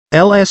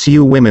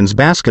LSU women's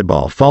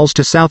basketball falls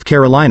to South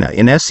Carolina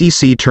in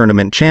SEC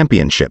Tournament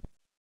Championship.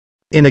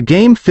 In a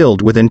game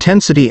filled with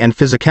intensity and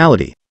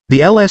physicality,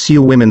 the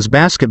LSU women's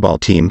basketball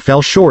team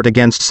fell short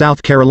against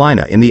South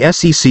Carolina in the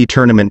SEC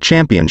Tournament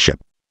Championship.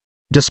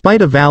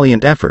 Despite a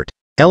valiant effort,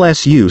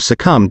 LSU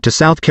succumbed to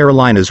South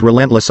Carolina's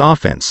relentless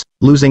offense,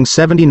 losing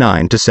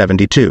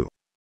 79-72.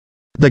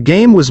 The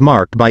game was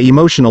marked by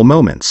emotional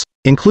moments,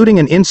 including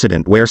an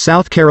incident where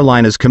South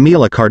Carolina's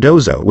Kamilla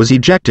Cardoso was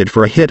ejected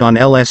for a hit on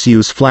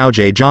LSU's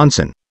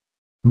Flau'jae.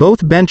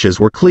 Both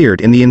benches were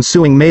cleared in the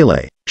ensuing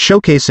melee,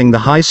 showcasing the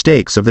high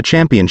stakes of the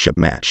championship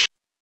match.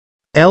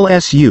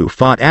 LSU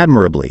fought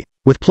admirably,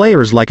 with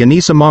players like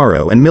Aneesah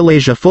Morrow and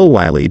Milaysia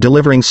Fulwiley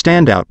delivering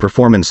standout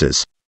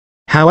performances.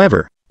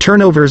 However,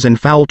 turnovers and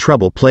foul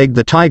trouble plagued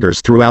the Tigers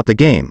throughout the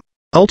game,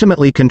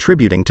 ultimately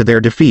contributing to their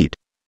defeat.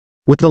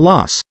 With the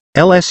loss,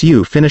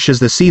 LSU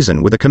finishes the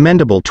season with a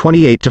commendable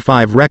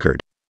 28-5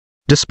 record.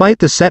 Despite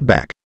the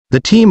setback, the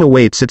team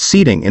awaits its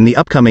seeding in the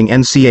upcoming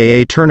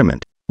NCAA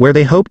tournament, where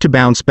they hope to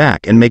bounce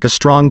back and make a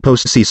strong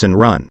postseason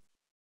run.